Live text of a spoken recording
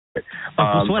So what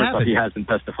first off, happened? he hasn't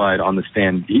testified on the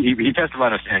stand. He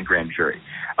testified on a stand grand jury.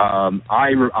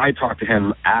 I talked to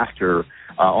him after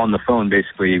on the phone,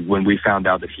 basically, when we found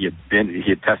out that he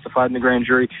had testified in the grand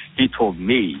jury. He told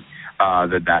me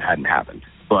that hadn't happened.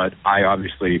 But I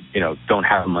obviously, don't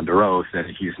have him under oath, and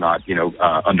he's not,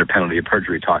 under penalty of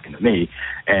perjury talking to me.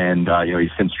 And,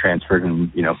 he's since transferred and,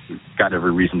 got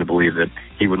every reason to believe that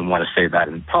he wouldn't want to say that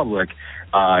in public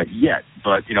yet.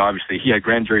 But, obviously he had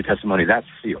grand jury testimony. That's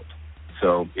sealed.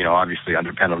 So, obviously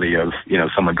under penalty of,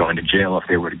 someone going to jail if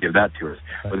they were to give that to us.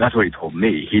 But that's what he told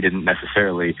me. He didn't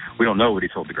necessarily, we don't know what he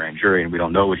told the grand jury, and we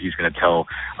don't know what he's going to tell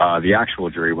the actual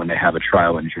jury when they have a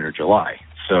trial in June or July.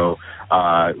 So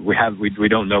we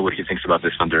don't know what he thinks about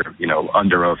this under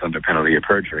oath, under penalty of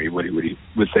perjury, what he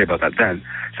would say about that then.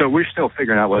 So we're still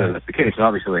figuring out whether that's the case. And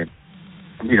obviously,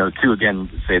 to again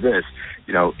say this,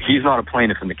 he's not a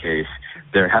plaintiff in the case.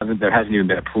 There hasn't even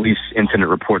been a police incident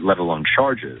report, let alone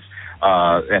charges.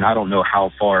 And I don't know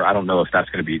I don't know if that's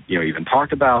going to be, even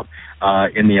talked about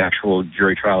in the actual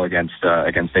jury trial against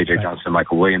A.J. Johnson and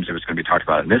Michael Williams, if it's going to be talked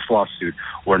about in this lawsuit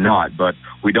or not. But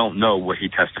we don't know what he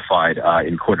testified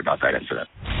in court about that incident.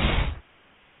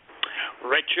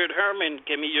 Richard Herman,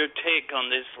 give me your take on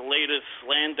this latest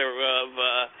slander of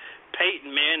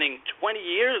Peyton Manning 20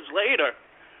 years later.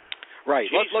 Right.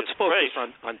 Let's focus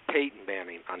Christ. on Peyton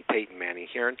Manning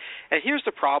here. And here's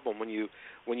the problem when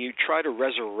you try to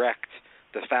resurrect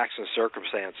the facts and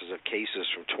circumstances of cases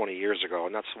from 20 years ago,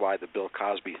 and that's why the Bill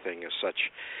Cosby thing is such,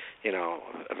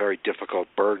 a very difficult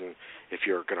burden if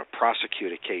you're going to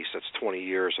prosecute a case that's 20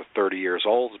 years or 30 years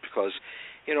old, because,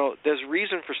 there's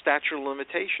reason for statute of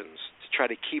limitations to try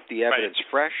to keep the evidence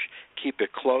fresh, keep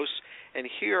it close. And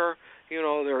here,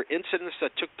 there are incidents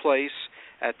that took place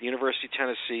at the University of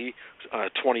Tennessee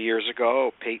 20 years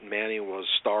ago. Peyton Manning was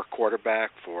star quarterback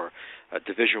for a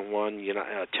Division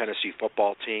I Tennessee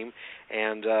football team,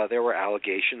 and there were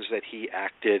allegations that he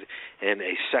acted in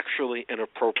a sexually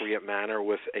inappropriate manner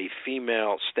with a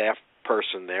female staff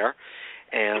person there.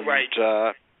 And,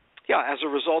 as a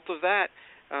result of that,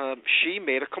 she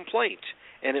made a complaint.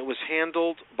 And it was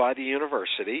handled by the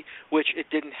university, which it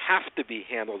didn't have to be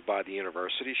handled by the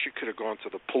university. She could have gone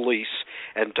to the police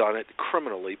and done it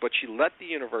criminally, but she let the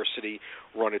university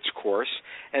run its course,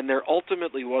 and there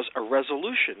ultimately was a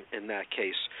resolution in that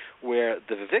case where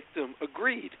the victim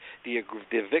agreed. The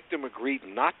victim agreed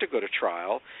not to go to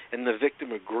trial, and the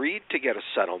victim agreed to get a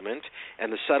settlement,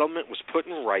 and the settlement was put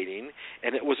in writing,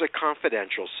 and it was a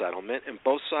confidential settlement, and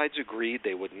both sides agreed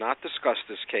they would not discuss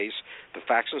this case, the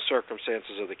facts and circumstances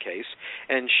of the case,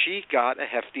 and she got a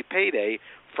hefty payday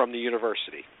from the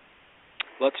university.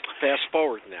 Let's fast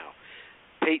forward now.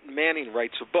 Peyton Manning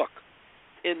writes a book.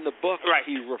 In the book,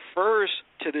 he refers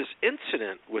to this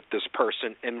incident with this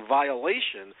person in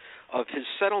violation of his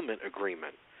settlement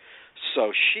agreement.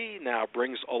 So she now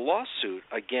brings a lawsuit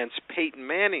against Peyton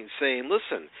Manning saying,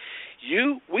 listen,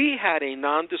 we had a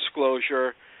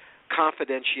non-disclosure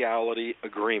confidentiality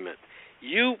agreement.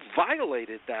 You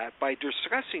violated that by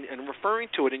discussing and referring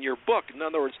to it in your book. In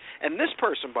other words, and this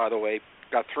person, by the way,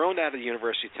 got thrown out of the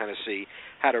University of Tennessee,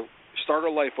 had to start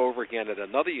her life over again at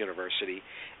another university,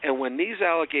 and when these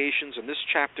allegations and this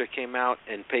chapter came out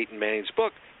in Peyton Manning's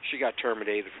book, she got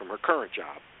terminated from her current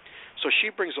job. So she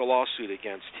brings a lawsuit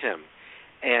against him.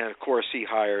 And, of course, he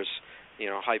hires,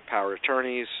 high-powered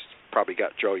attorneys, probably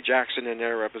got Joey Jackson in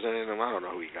there representing him. I don't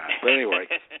know who he got. But anyway...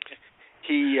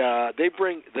 They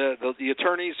bring the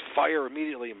attorneys fire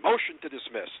immediately. Motion to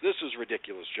dismiss. This is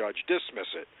ridiculous, Judge. Dismiss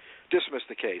it. Dismiss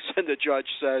the case. And the judge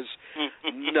says,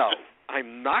 no,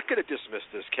 I'm not going to dismiss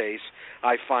this case.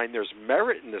 I find there's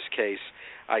merit in this case.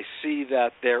 I see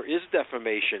that there is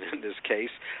defamation in this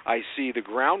case. I see the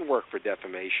groundwork for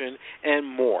defamation and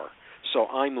more. So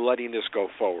I'm letting this go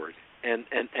forward. And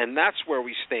that's where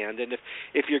we stand. And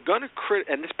if you're going to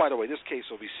and this, by the way, this case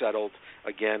will be settled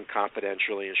again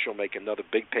confidentially, and she'll make another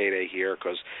big payday here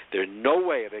because there's no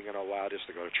way they're going to allow this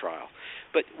to go to trial.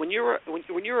 But when you're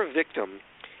a victim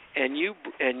and you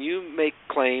make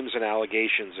claims and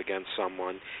allegations against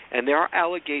someone, and there are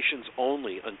allegations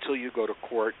only until you go to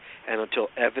court and until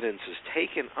evidence is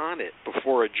taken on it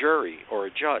before a jury or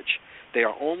a judge. They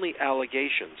are only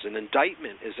allegations. An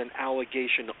indictment is an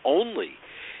allegation only.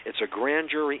 It's a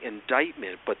grand jury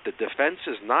indictment, but the defense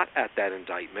is not at that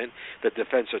indictment. The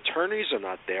defense attorneys are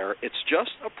not there. It's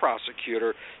just a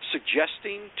prosecutor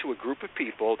suggesting to a group of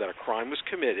people that a crime was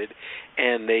committed,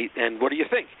 and what do you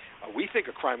think? We think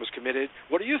a crime was committed.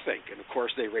 What do you think? And, of course,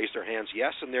 they raise their hands,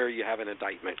 yes, and there you have an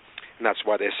indictment. And that's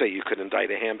why they say you could indict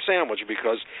a ham sandwich,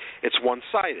 because it's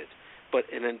one-sided. But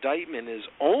an indictment is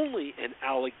only an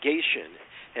allegation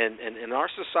And in our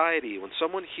society, when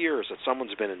someone hears that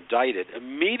someone's been indicted,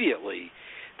 immediately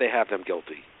they have them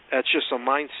guilty. That's just a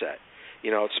mindset.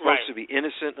 It's supposed to be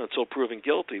innocent until proven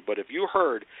guilty, but if you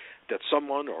heard that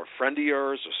someone or a friend of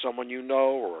yours or someone you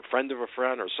know or a friend of a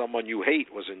friend or someone you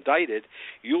hate was indicted,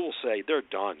 you will say they're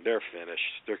done, they're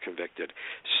finished, they're convicted.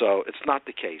 So it's not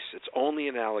the case. It's only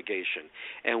an allegation.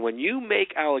 And when you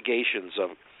make allegations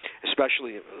of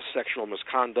especially sexual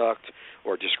misconduct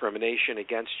or discrimination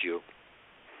against you,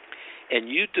 and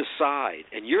you decide,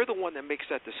 and you're the one that makes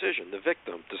that decision, the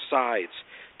victim decides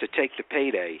to take the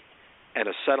payday and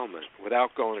a settlement without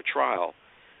going to trial,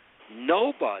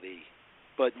 nobody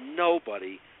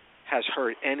has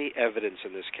heard any evidence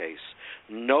in this case.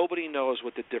 Nobody knows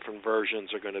what the different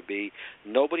versions are going to be.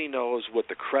 Nobody knows what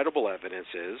the credible evidence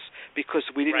is because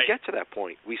we didn't get to that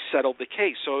point. We settled the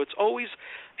case. So it's always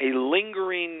a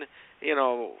lingering,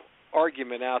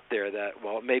 argument out there that,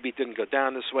 well, maybe it didn't go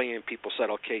down this way, and people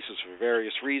settle cases for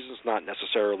various reasons, not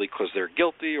necessarily because they're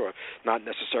guilty or not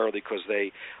necessarily because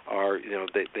they are,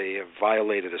 they have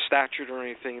violated a statute or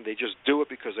anything. They just do it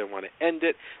because they want to end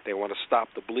it, they want to stop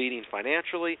the bleeding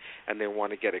financially, and they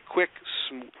want to get a quick,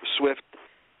 swift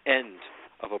end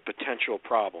of a potential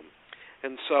problem.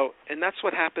 And that's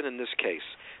what happened in this case.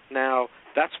 Now,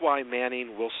 that's why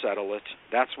Manning will settle it.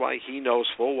 That's why he knows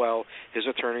full well, his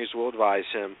attorneys will advise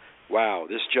him, wow,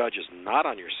 this judge is not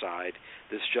on your side.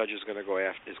 This judge is going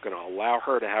to allow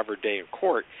her to have her day in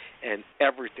court, and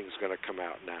everything's going to come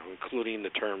out now, including the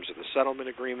terms of the settlement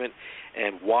agreement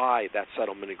and why that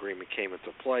settlement agreement came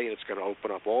into play, and it's going to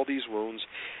open up all these wounds.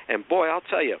 And, boy, I'll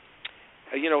tell you,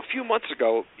 a few months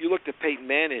ago, you looked at Peyton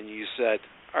Manning and you said,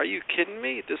 are you kidding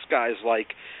me? This guy's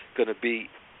going to be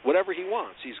whatever he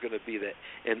wants. He's going to be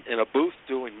in a booth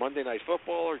doing Monday Night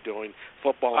Football or doing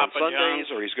football on Sundays,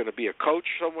 or he's going to be a coach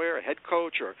somewhere, a head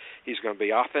coach, or he's going to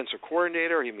be offensive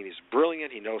coordinator. He's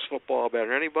brilliant. He knows football better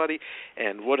than anybody,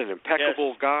 and what an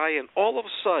impeccable guy. And all of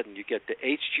a sudden you get the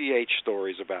HGH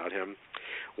stories about him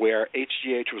where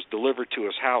HGH was delivered to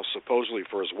his house supposedly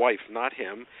for his wife, not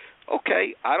him.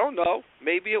 Okay, I don't know.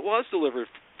 Maybe it was delivered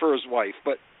for his wife,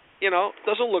 but,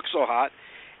 doesn't look so hot.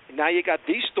 Now you got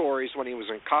these stories when he was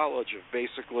in college of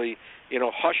basically,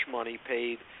 hush money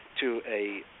paid to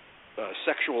a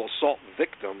sexual assault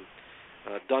victim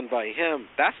done by him.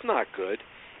 That's not good.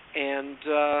 And,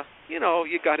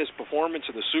 you got his performance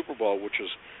in the Super Bowl, which was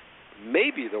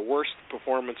maybe the worst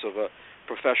performance of a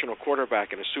professional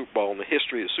quarterback in a Super Bowl in the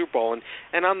history of the Super Bowl.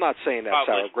 And I'm not saying that's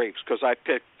sour grapes because I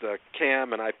picked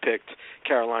Cam and I picked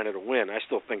Carolina to win. I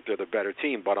still think they're the better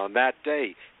team. But on that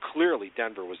day, clearly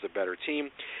Denver was the better team,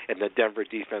 and the Denver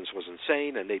defense was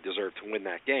insane, and they deserved to win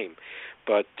that game.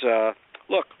 But,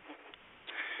 look,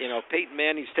 Peyton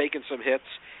Manning's taken some hits,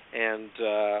 and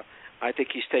I think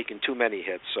he's taken too many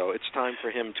hits. So it's time for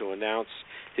him to announce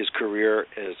his career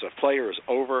as a player is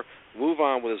over, move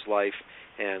on with his life,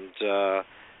 and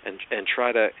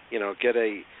try to get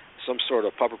some sort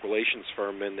of public relations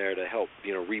firm in there to help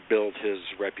rebuild his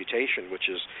reputation, which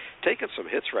is taking some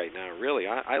hits right now. Really,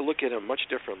 I look at him much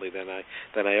differently than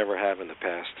I ever have in the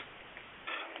past.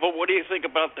 But what do you think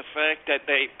about the fact that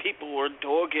people were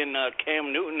dogging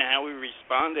Cam Newton, how he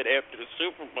responded after the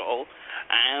Super Bowl,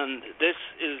 and this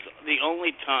is the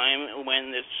only time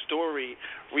when this story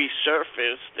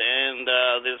resurfaced, and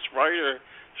this writer,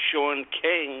 Sean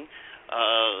King,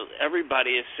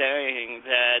 everybody is saying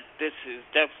that this is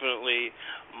definitely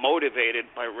motivated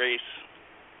by race.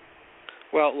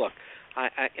 Well, look,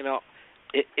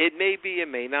 it may be, it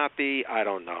may not be. I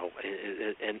don't know.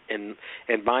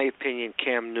 In my opinion,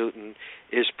 Cam Newton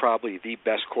is probably the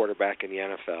best quarterback in the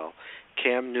NFL.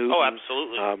 Cam Newton. Oh,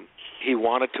 absolutely. He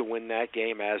wanted to win that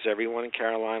game, as everyone in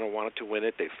Carolina wanted to win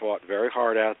it. They fought very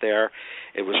hard out there.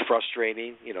 It was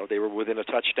frustrating. They were within a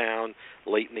touchdown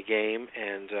late in the game,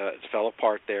 and it fell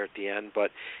apart there at the end. But,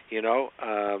 he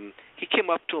came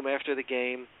up to him after the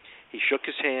game. He shook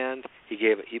his hand.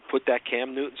 He put that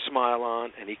Cam Newton smile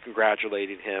on, and he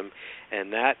congratulated him.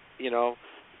 And that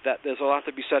there's a lot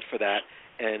to be said for that.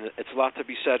 And it's a lot to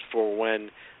be said for when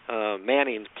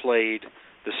Manning played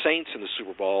the Saints in the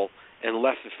Super Bowl and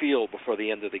left the field before the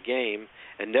end of the game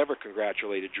and never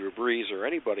congratulated Drew Brees or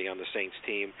anybody on the Saints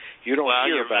team. You don't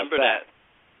hear about that.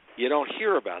 You don't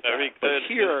hear about Very that. Good. But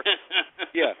here,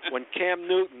 when Cam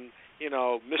Newton,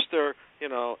 Mr.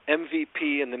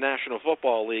 MVP in the National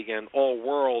Football League and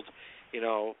all-world,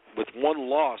 with one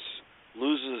loss,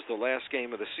 loses the last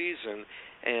game of the season,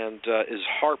 and is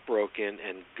heartbroken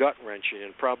and gut-wrenching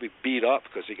and probably beat up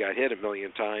because he got hit a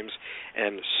million times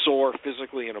and sore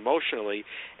physically and emotionally.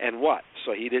 And what?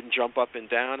 So he didn't jump up and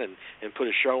down and put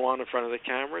a show on in front of the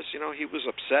cameras? You know, he was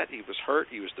upset, he was hurt,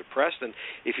 he was depressed, and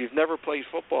if you've never played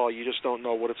football, you just don't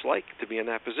know what it's like to be in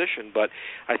that position. But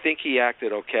I think he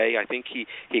acted okay. I think he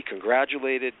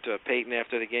congratulated Peyton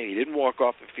after the game. He didn't walk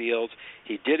off the field.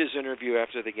 He did his interview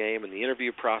after the game, and the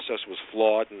interview process was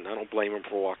flawed, and I don't blame him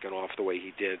for walking off the way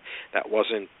he did. That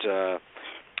wasn't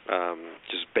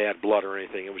just bad blood or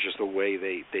anything. It was just the way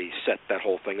they set that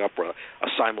whole thing up. A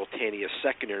simultaneous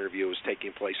second interview was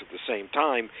taking place at the same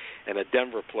time, and a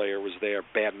Denver player was there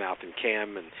bad-mouthing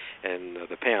Cam and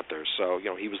the Panthers. So, you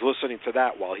know, he was listening to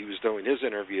that while he was doing his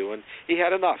interview, and he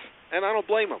had enough. And I don't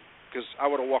blame him, because I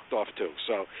would have walked off too.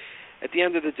 So at the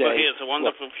end of the day, well, he has a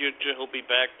wonderful future. He'll be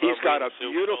back. He's got a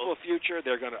beautiful future.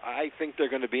 I think they're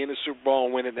going to be in the Super Bowl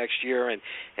and win it next year. And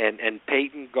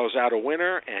Peyton goes out a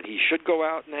winner, and he should go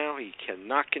out now. He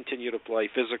cannot continue to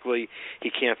play physically. He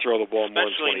can't throw the ball more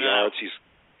than 20 yards.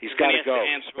 He's got to go.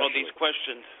 He has to answer all these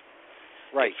questions.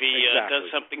 Right. If he does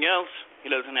something else,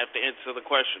 he doesn't have to answer the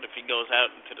question. If he goes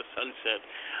out into the sunset,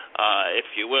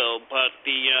 if you will. But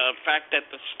the fact that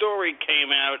the story came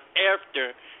out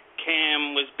after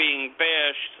Cam was being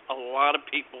bashed, a lot of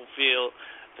people feel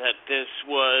that this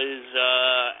was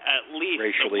at least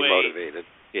racially motivated,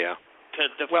 to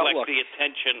deflect the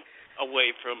attention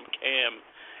away from Cam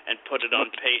and put it on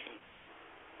Peyton.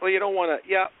 Well, you don't want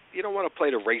to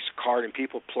play the race card, and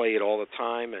people play it all the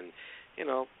time, and you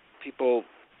know, people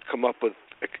come up with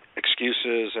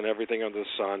excuses and everything under the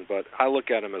sun. But I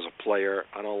look at him as a player.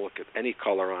 I don't look at any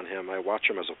color on him. I watch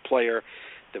him as a player.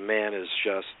 The man is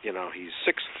just, you know, he's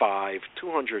 6'5",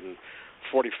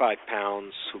 245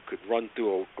 pounds, who could run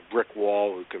through a brick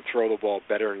wall, who can throw the ball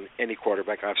better than any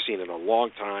quarterback I've seen in a long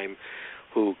time,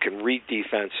 who can read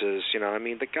defenses. You know, I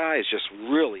mean, the guy is just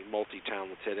really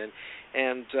multi-talented,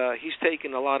 and he's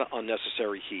taken a lot of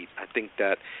unnecessary heat. I think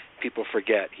that people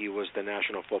forget he was the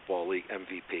National Football League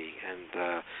MVP.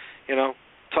 And, you know,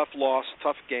 tough loss,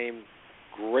 tough game,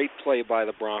 great play by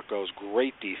the Broncos,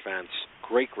 great defense.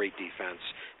 Great defense.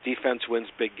 Defense wins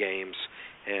big games,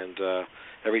 and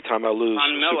every time I lose a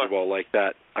Super Bowl like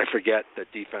that, I forget that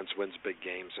defense wins big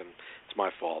games, and it's my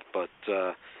fault. But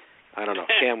I don't know.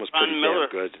 Cam was pretty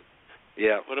damn good.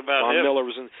 Yeah. What about Von him? Miller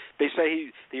was in. They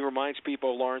say he reminds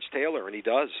people of Lawrence Taylor, and he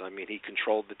does. I mean, he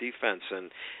controlled the defense,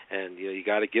 and you know, you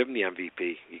got to give him the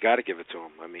MVP. You got to give it to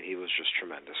him. I mean, he was just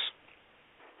tremendous.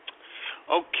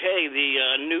 Okay,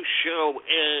 the new show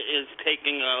is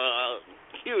taking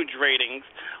huge ratings.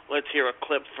 Let's hear a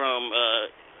clip from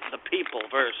The People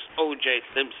versus O.J.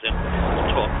 Simpson.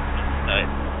 We'll talk tonight.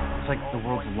 It's like the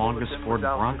world's longest Ford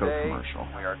Bronco commercial.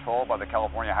 We are told by the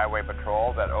California Highway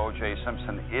Patrol that O.J.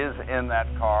 Simpson is in that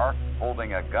car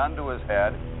holding a gun to his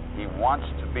head. He wants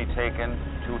to be taken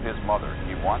to his mother.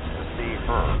 He wants to see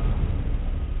her.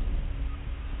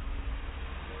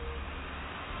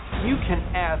 You can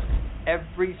ask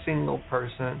every single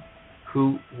person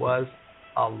who was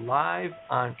alive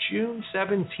on June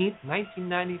 17th,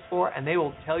 1994, and they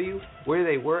will tell you where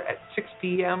they were at 6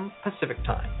 p.m. Pacific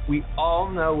time. We all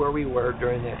know where we were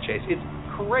during that chase. It's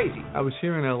crazy. I was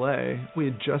here in L.A. We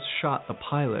had just shot the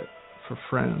pilot for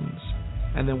Friends,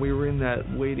 and then we were in that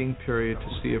waiting period to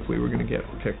see if we were going to get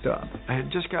picked up. I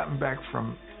had just gotten back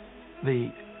from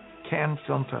the Cannes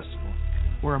Film Festival,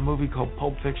 where a movie called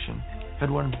Pulp Fiction had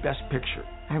won Best Picture.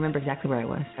 I remember exactly where I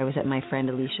was. I was at my friend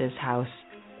Alicia's house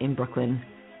in Brooklyn,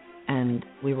 and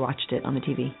we watched it on the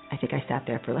TV. I think I sat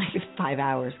there for like 5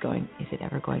 hours going, is it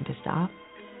ever going to stop?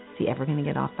 Is he ever going to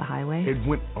get off the highway? It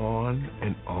went on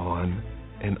and on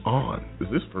and on. Is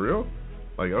this for real?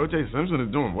 Like, O.J. Simpson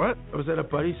is doing what? I was at a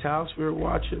buddy's house. We were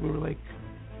watching. We were like,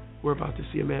 we're about to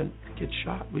see a man get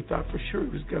shot. We thought for sure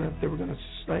they were going to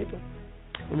snipe him.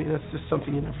 I mean, that's just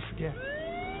something you never forget.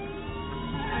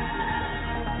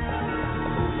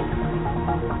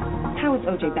 How is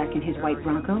O.J. back in his white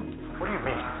Bronco? What do you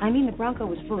mean? I mean, the Bronco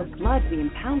was full of blood. We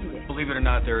impounded it. Believe it or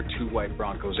not, there are two white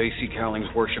Broncos. A.C. Cowlings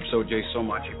worships O.J. so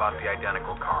much he bought the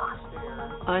identical car.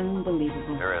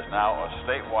 Unbelievable. There is now a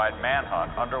statewide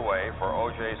manhunt underway for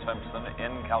O.J. Simpson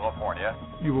in California.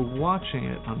 You were watching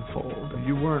it unfold.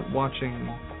 You weren't watching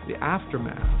the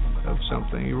aftermath of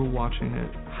something. You were watching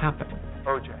it happen.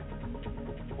 O.J.,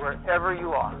 wherever you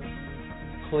are,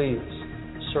 Please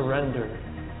surrender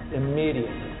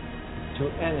immediately to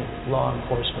any law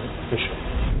enforcement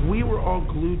official. We were all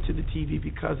glued to the TV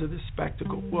because of this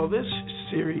spectacle. Well, this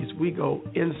series, we go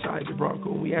inside the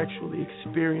Bronco and we actually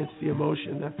experience the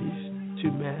emotion that these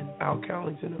two men, Al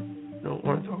Cowlings and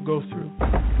Orenthal, go through.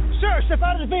 Sir, step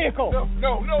out of the vehicle!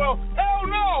 No, help! Oh,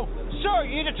 no! Sir,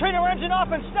 you need to turn your engine off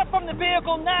and step from the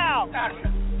vehicle now!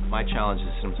 My challenge as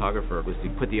a cinematographer was to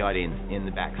put the audience in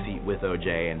the back seat with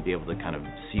OJ and be able to kind of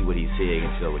see what he's seeing and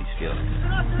feel what he's feeling.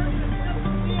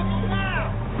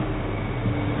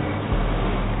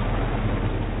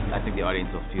 I think the audience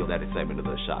will feel that excitement of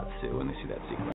those shots too when they see that sequence.